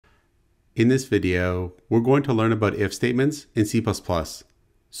In this video, we're going to learn about if statements in C++.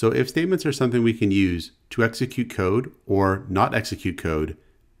 So if statements are something we can use to execute code or not execute code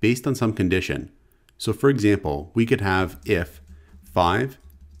based on some condition. So for example, we could have if 5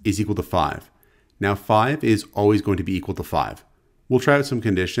 is equal to 5. Now 5 is always going to be equal to 5. We'll try out some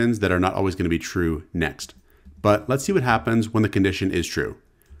conditions that are not always going to be true next. But let's see what happens when the condition is true.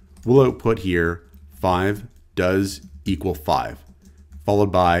 We'll output here 5 does equal 5,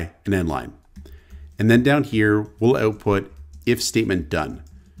 followed by an end line. And then down here, we'll output if statement done,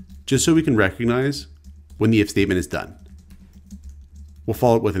 just so we can recognize when the if statement is done. We'll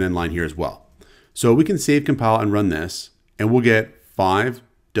follow it with an end line here as well. So we can save, compile, and run this, and we'll get 5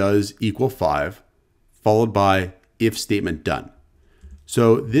 does equal 5, followed by if statement done.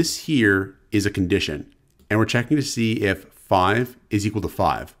 So this here is a condition, and we're checking to see if 5 is equal to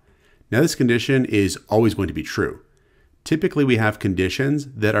 5. Now this condition is always going to be true. Typically we have conditions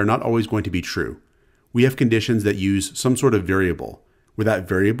that are not always going to be true. We have conditions that use some sort of variable, where that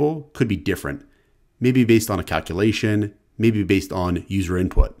variable could be different, maybe based on a calculation, maybe based on user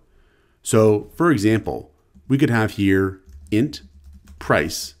input. So for example, we could have here int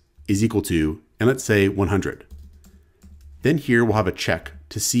price is equal to, and let's say 100. Then here we'll have a check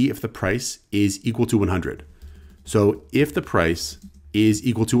to see if the price is equal to 100. So if the price is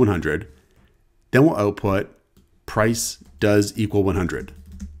equal to 100, then we'll output price does equal 100.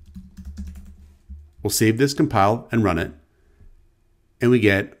 We'll save this, compile, and run it. And we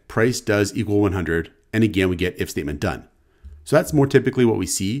get price does equal 100. And again, we get if statement done. So that's more typically what we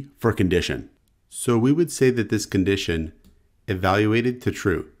see for a condition. So we would say that this condition evaluated to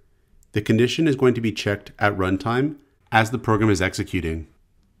true. The condition is going to be checked at runtime as the program is executing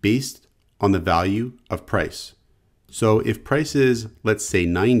based on the value of price. So if price is, let's say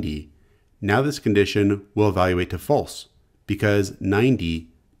 90, now this condition will evaluate to false because 90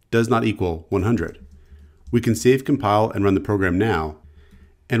 does not equal 100. We can save, compile, and run the program now,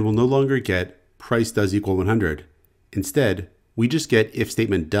 and we'll no longer get price does equal 100. Instead, we just get if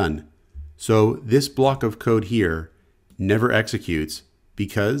statement done. So this block of code here never executes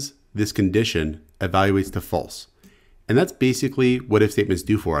because this condition evaluates to false. And that's basically what if statements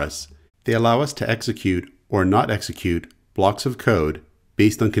do for us. They allow us to execute or not execute blocks of code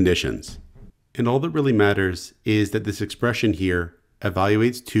based on conditions. And all that really matters is that this expression here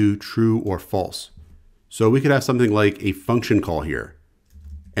evaluates to true or false. So we could have something like a function call here.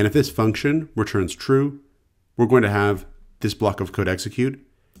 And if this function returns true, we're going to have this block of code execute.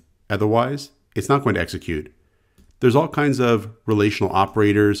 Otherwise, it's not going to execute. There's all kinds of relational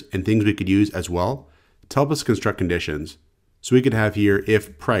operators and things we could use as well to help us construct conditions. So we could have here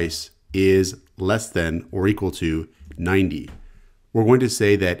if price is less than or equal to 90. We're going to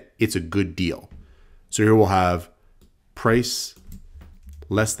say that it's a good deal. So here we'll have price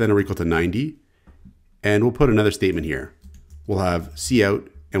less than or equal to 90. And we'll put another statement here. We'll have cout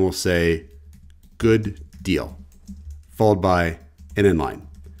and we'll say good deal, followed by an end line.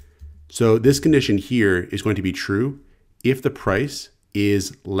 So this condition here is going to be true if the price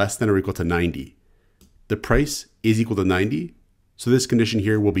is less than or equal to 90. The price is equal to 90. So this condition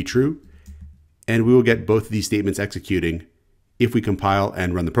here will be true. And we will get both of these statements executing if we compile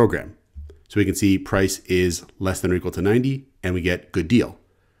and run the program. So we can see price is less than or equal to 90 and we get good deal.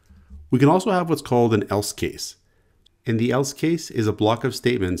 We can also have what's called an else case. And the else case is a block of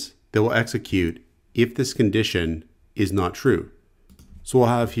statements that will execute if this condition is not true. So we'll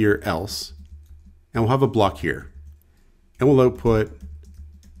have here else, and we'll have a block here. And we'll output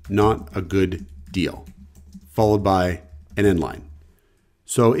not a good deal, followed by an end line.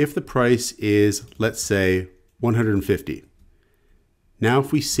 So if the price is, let's say, 150. Now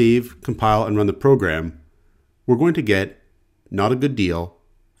if we save, compile, and run the program, we're going to get not a good deal,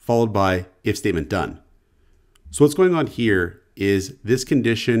 followed by if statement done. So what's going on here is this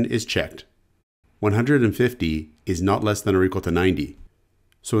condition is checked. 150 is not less than or equal to 90.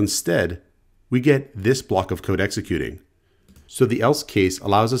 So instead, we get this block of code executing. So the else case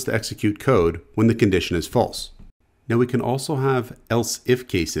allows us to execute code when the condition is false. Now we can also have else if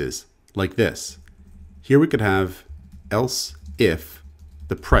cases like this. Here we could have else if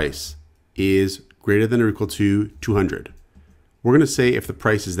the price is greater than or equal to 200. We're going to say if the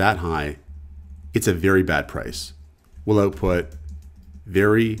price is that high, it's a very bad price. We'll output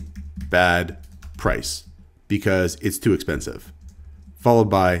very bad price because it's too expensive, followed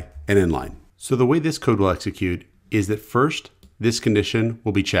by an end line. So the way this code will execute is that first, this condition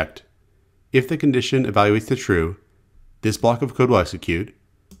will be checked. If the condition evaluates to true, this block of code will execute,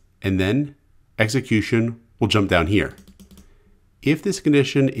 and then execution will jump down here. If this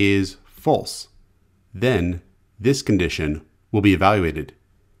condition is false, then this condition will be evaluated.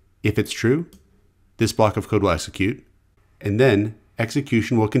 If it's true, this block of code will execute, and then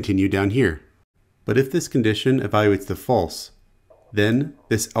execution will continue down here. But if this condition evaluates to false, then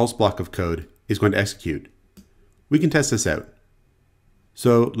this else block of code is going to execute. We can test this out.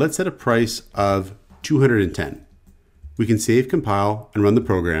 So let's set a price of 210. We can save, compile, and run the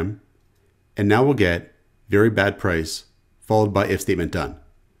program, and now we'll get very bad price followed by if statement done.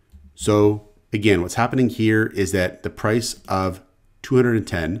 So again, what's happening here is that the price of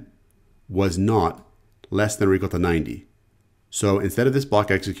 210 was not less than or equal to 90. So instead of this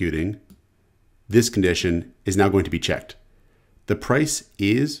block executing, this condition is now going to be checked. The price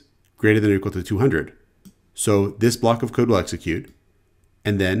is greater than or equal to 200. So this block of code will execute,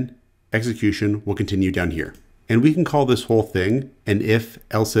 and then execution will continue down here. And we can call this whole thing an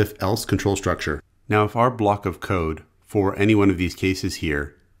if-else-if-else control structure. Now, if our block of code for any one of these cases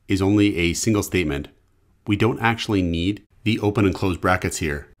here is only a single statement, we don't actually need the open and close brackets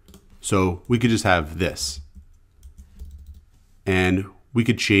here. So we could just have this. And we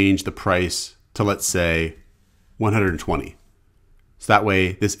could change the price to, let's say, 120. So that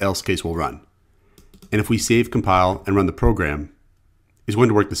way this else case will run. And if we save, compile, and run the program, it's going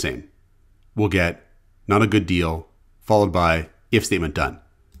to work the same. We'll get not a good deal followed by if statement done.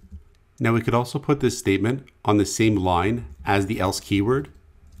 Now we could also put this statement on the same line as the else keyword,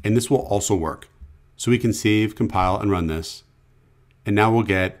 and this will also work. So we can save, compile, and run this. And now we'll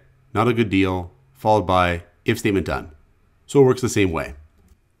get not a good deal followed by if statement done. So it works the same way.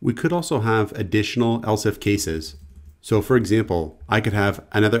 We could also have additional else if cases. So for example, I could have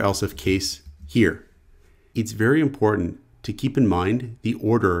another else if case here. It's very important to keep in mind the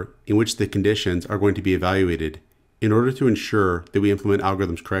order in which the conditions are going to be evaluated in order to ensure that we implement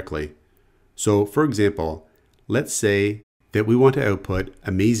algorithms correctly. So for example, let's say that we want to output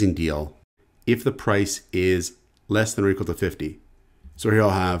amazing deal if the price is less than or equal to 50. So here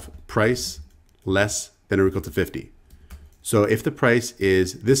I'll have price less than or equal to 50. So if the price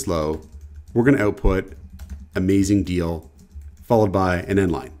is this low, we're going to output amazing deal followed by an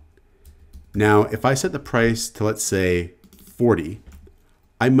end line. Now, if I set the price to, let's say, 40,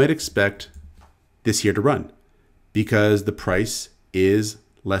 I might expect this here to run because the price is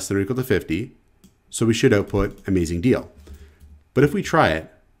less than or equal to 50. So we should output amazing deal. But if we try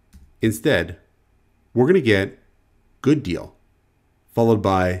it, instead, we're going to get good deal followed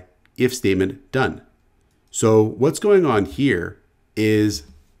by if statement done. So what's going on here is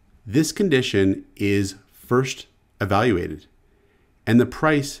this condition is first evaluated and the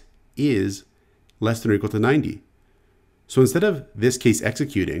price is less than or equal to 90. So instead of this case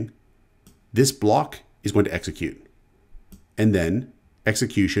executing, this block is going to execute. And then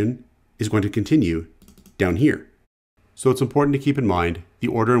execution is going to continue down here. So it's important to keep in mind the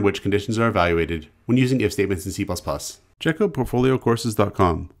order in which conditions are evaluated when using if statements in C++. Check out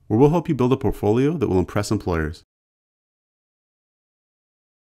portfoliocourses.com, where we'll help you build a portfolio that will impress employers.